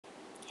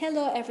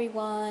Hello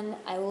everyone,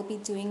 I will be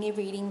doing a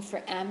reading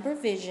for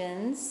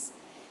Ambervisions.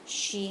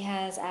 She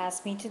has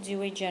asked me to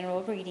do a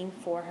general reading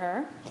for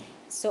her.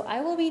 So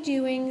I will be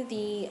doing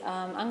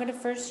I'm going to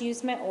first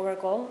use my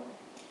Oracle.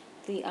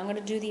 I'm going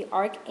to do the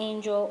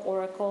Archangel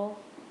Oracle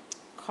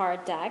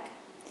card deck.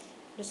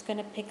 I'm just going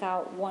to pick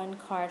out one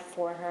card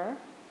for her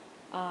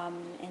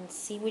and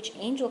see which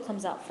angel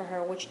comes out for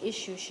her, which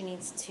issue she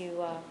needs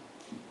to,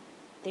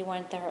 they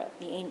want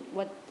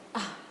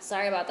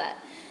sorry about that.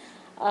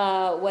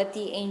 What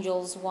the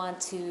angels want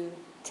to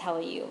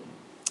tell you.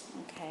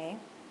 Okay,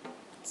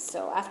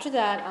 so after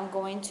that, I'm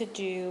going to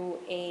do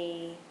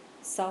a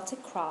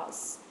Celtic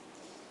cross,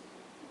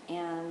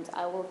 and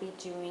I will be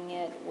doing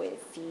it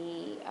with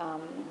the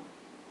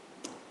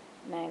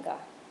Manga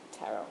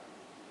Tarot.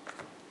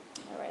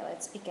 All right,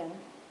 let's begin.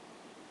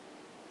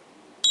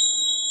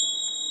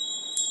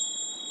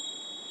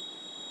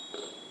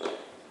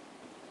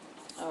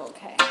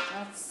 Okay,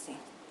 let's see.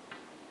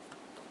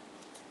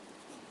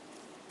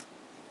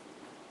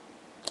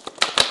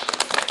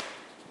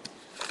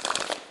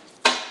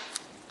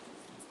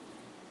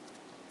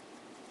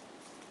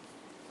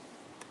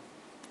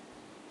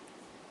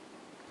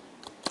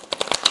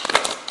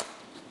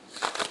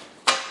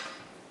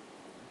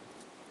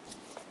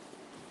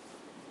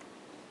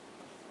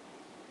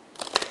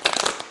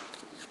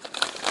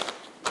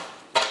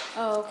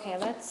 Okay,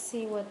 let's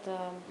see what the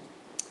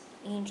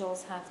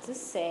angels have to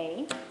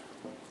say.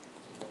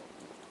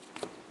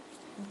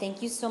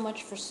 Thank you so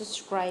much for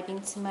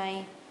subscribing to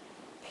my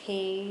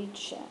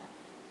page.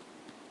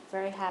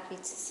 Very happy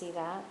to see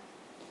that.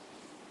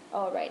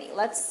 Alrighty,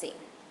 let's see.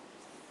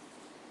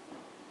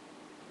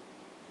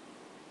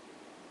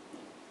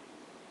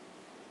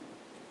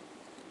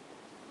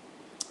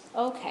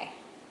 Okay,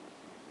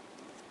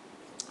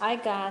 I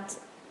got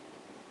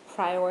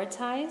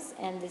prioritize,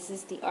 and this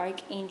is the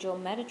Archangel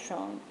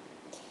Metatron.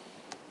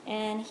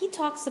 And he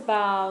talks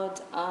about,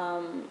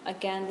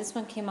 again, this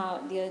one came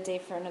out the other day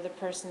for another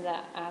person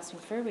that asked me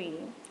for a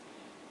reading.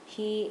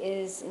 He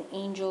is an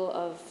angel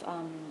of,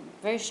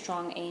 very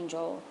strong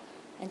angel,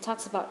 and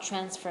talks about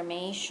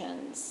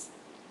transformations,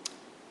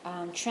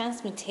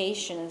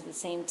 transmutation at the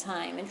same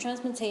time. And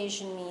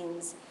transmutation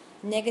means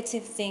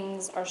negative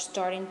things are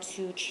starting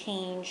to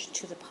change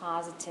to the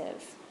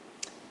positive.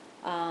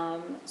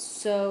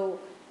 So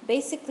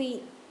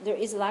basically, there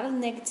is a lot of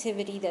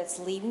negativity that's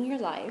leaving your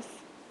life,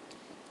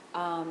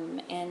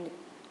 and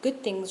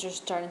good things are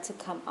starting to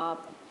come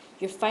up.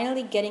 You're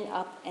finally getting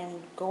up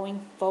and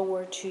going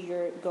forward to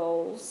your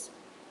goals.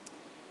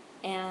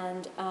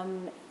 And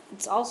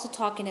it's also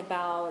talking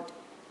about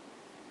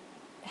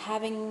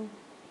having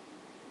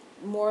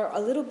a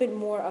little bit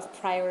more of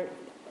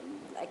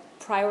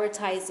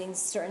prioritizing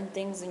certain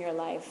things in your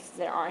life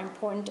that are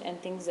important,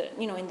 and things that,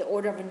 in the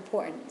order of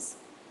importance.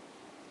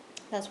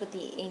 That's what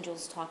the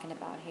angel's talking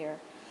about here.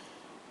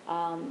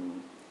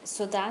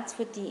 So that's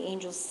what the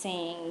angel's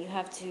saying. You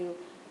have to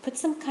put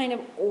some kind of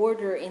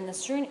order in a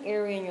certain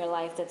area in your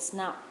life that's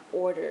not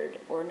ordered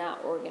or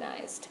not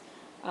organized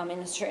in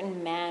a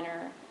certain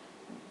manner.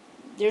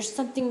 There's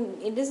something,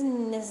 it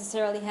doesn't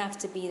necessarily have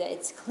to be that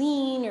it's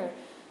clean, or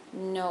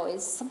no,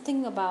 it's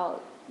something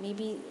about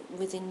maybe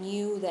within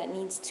you that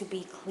needs to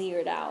be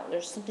cleared out.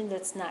 There's something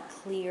that's not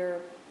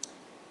clear,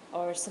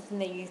 or something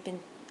that you've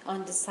been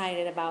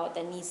undecided about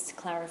that needs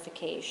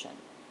clarification.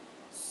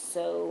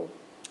 So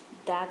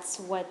that's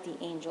what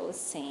the angel is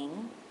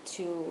saying,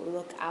 to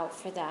look out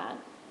for that.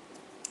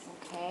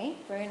 Okay,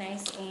 very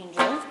nice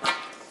angel.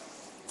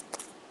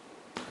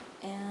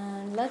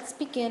 And let's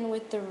begin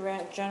with the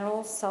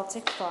general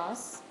Celtic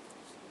cross.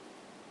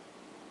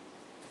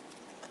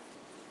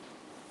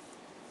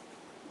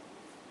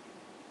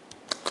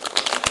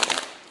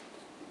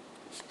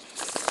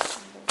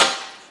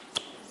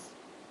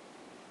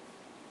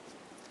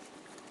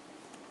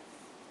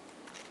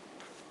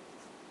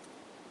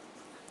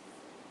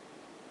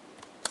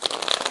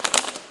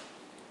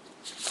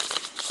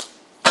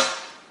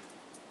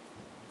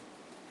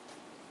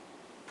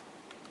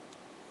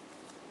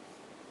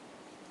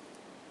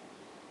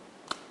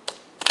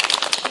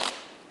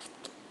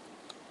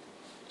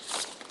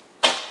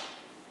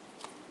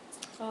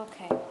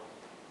 Okay.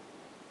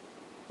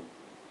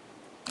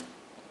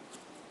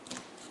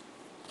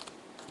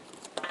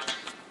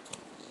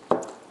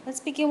 Let's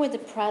begin with the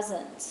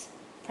present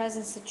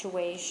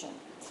situation.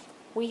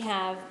 We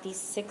have the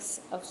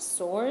Six of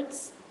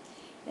Swords,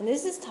 and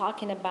this is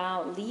talking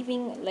about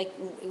leaving, like,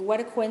 what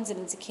a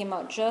coincidence, it came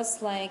out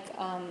just like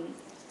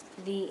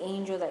the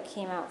angel that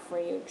came out for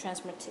you,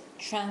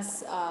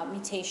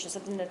 transmutation,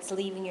 something that's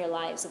leaving your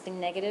life, something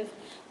negative.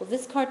 Well,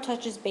 this card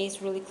touches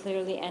base really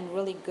clearly and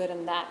really good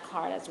on that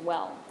card as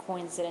well,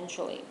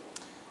 coincidentally.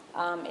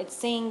 It's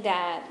saying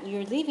that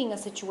you're leaving a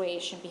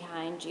situation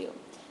behind you.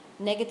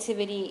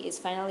 Negativity is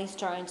finally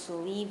starting to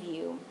leave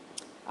you.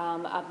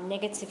 A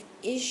negative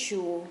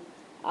issue,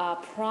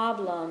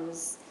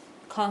 problems,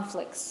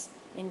 conflicts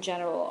in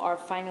general are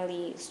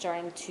finally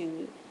starting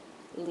to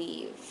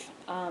leave.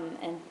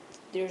 And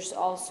there's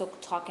also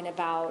talking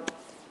about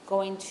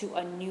going to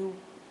a new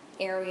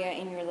area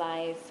in your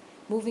life,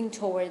 moving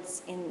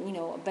towards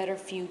a better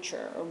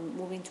future, or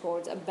moving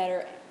towards a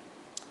better,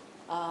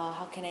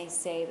 how can I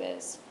say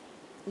this?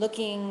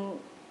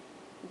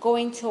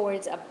 Going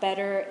towards a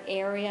better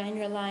area in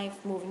your life,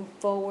 moving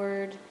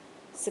forward.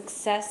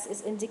 Success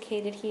is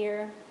indicated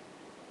here.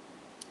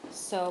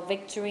 So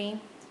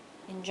victory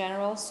in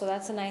general. So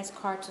that's a nice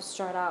card to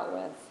start out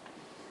with.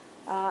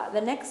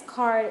 The next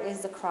card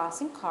is the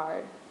crossing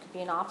card. It could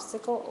be an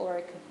obstacle or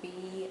it could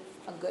be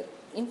a good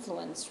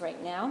influence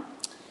right now.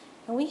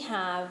 And we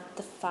have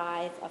the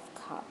Five of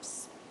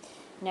Cups.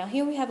 Now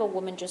here we have a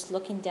woman just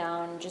looking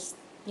down, just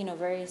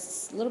very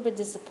a little bit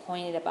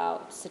disappointed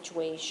about the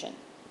situation.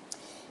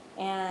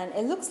 And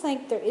it looks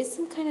like there is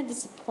some kind of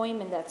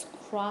disappointment that's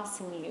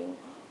crossing you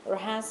or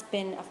has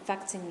been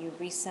affecting you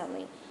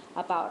recently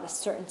about a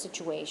certain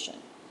situation.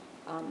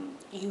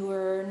 You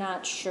were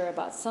not sure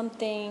about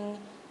something.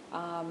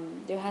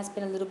 There has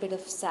been a little bit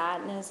of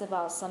sadness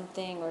about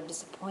something or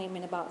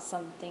disappointment about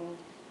something.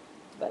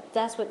 But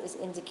that's what is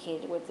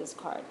indicated with this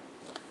card.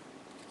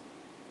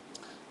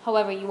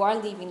 However, you are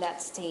leaving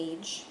that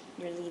stage.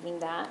 You're leaving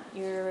that.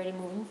 You're already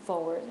moving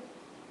forward.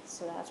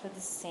 So that's what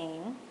it's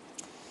saying.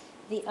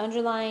 The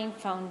underlying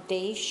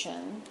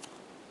foundation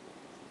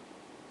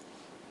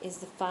is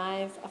the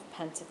Five of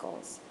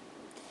Pentacles.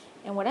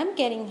 And what I'm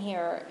getting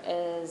here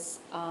is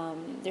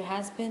there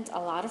has been a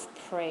lot of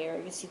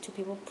prayer. You see two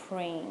people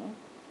praying.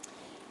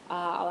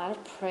 A lot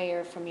of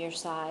prayer from your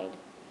side.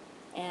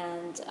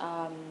 And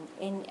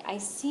I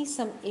see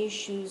some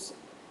issues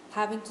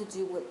having to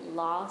do with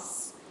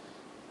loss.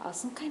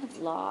 Some kind of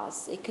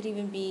loss. It could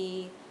even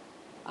be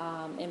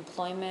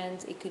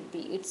employment.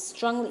 It's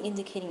strongly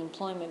indicating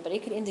employment, but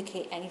it could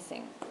indicate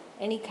anything,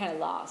 any kind of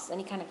loss,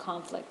 any kind of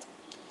conflict.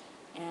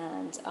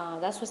 And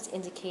that's what's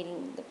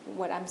indicating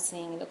what I'm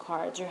seeing in the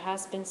cards. There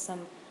has been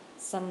some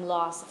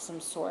loss of some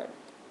sort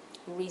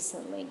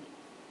recently.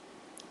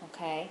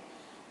 Okay.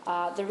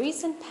 The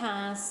recent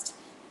past,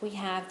 we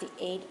have the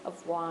Eight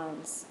of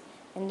Wands.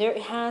 And there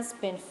has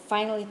been,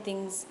 finally,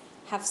 things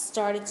have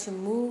started to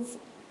move.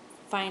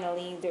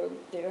 Finally,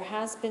 there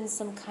has been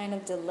some kind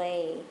of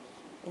delay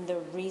in the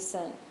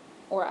recent,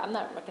 or I'm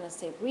not going to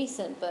say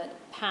recent, but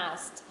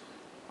past.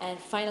 And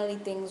finally,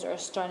 things are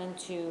starting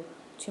to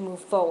move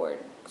forward.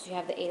 Because you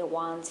have the Eight of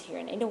Wands here.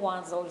 And Eight of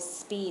Wands is always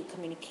speed,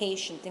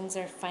 communication. Things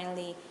are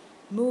finally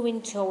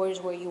moving towards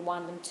where you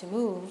want them to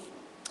move.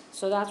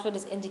 So that's what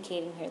it's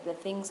indicating here,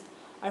 that things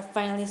are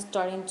finally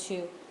starting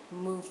to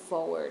move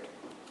forward.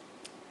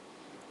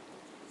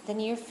 The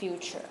near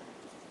future.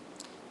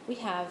 We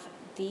have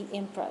the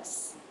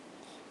Empress.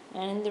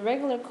 And in the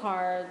regular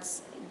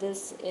cards,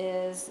 this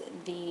is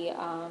the,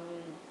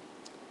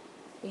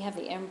 we have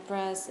the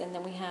Empress, and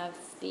then we have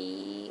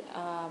the,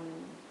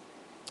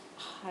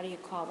 how do you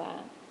call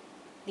that?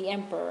 The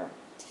Emperor.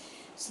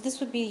 So this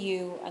would be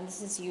you, and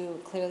this is you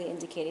clearly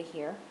indicated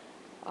here.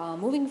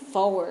 Moving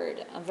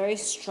forward, very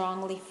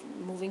strongly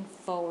moving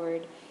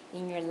forward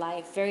in your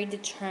life, very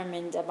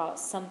determined about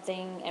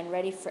something and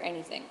ready for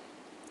anything.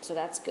 So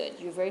that's good.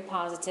 You're very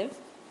positive.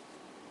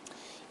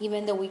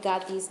 Even though we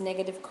got these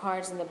negative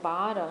cards in the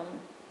bottom,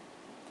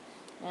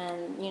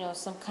 and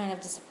some kind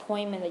of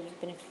disappointment that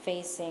you've been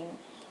facing,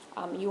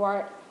 you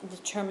are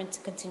determined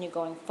to continue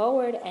going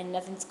forward, and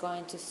nothing's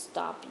going to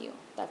stop you.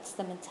 That's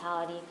the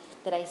mentality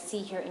that I see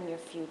here in your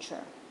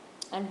future.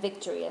 And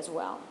victory as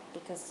well,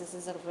 because this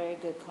is a very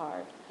good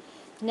card.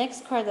 The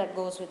next card that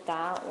goes with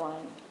that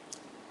one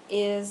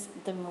is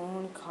the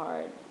Moon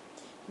card.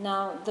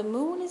 Now, the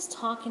Moon is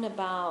talking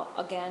about,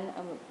 again,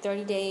 a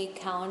 30-day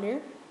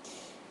calendar.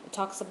 It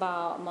talks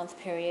about a month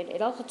period.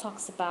 It also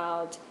talks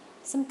about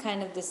some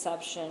kind of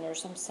deception or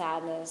some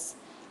sadness.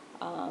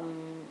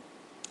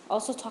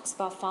 Also talks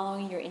about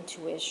following your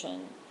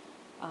intuition,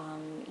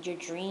 your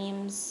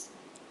dreams,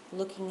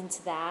 looking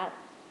into that,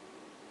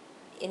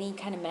 any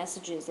kind of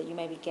messages that you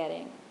might be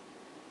getting.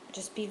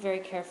 Just be very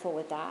careful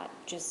with that.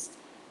 Just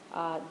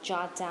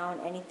jot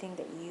down anything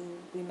that you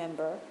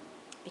remember,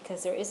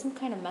 because there is some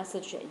kind of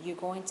message that you're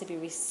going to be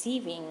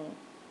receiving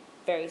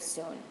very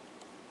soon.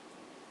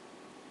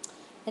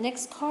 The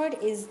next card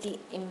is the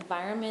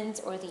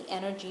environment or the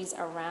energies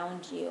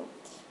around you.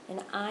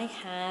 And I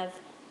have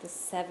the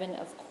Seven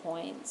of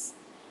Coins.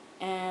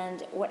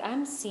 And what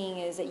I'm seeing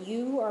is that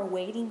you are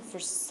waiting for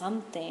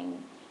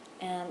something,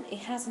 and it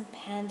hasn't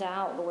panned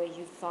out the way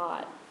you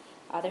thought.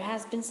 There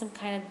has been some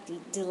kind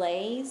of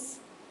delays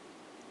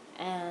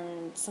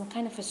and some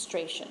kind of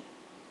frustration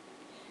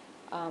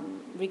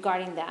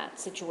regarding that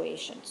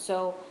situation.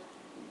 So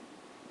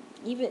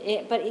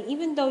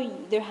even though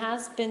there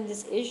has been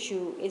this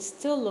issue, it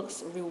still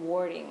looks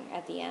rewarding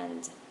at the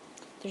end.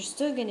 There's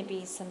still going to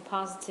be some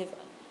positive,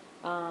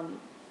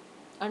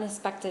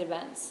 unexpected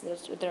events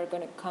that are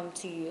going to come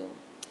to you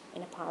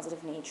in a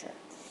positive nature.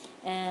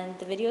 And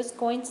the video is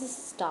going to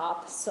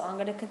stop, so I'm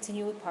going to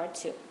continue with part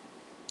 2.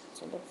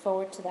 So look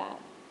forward to that.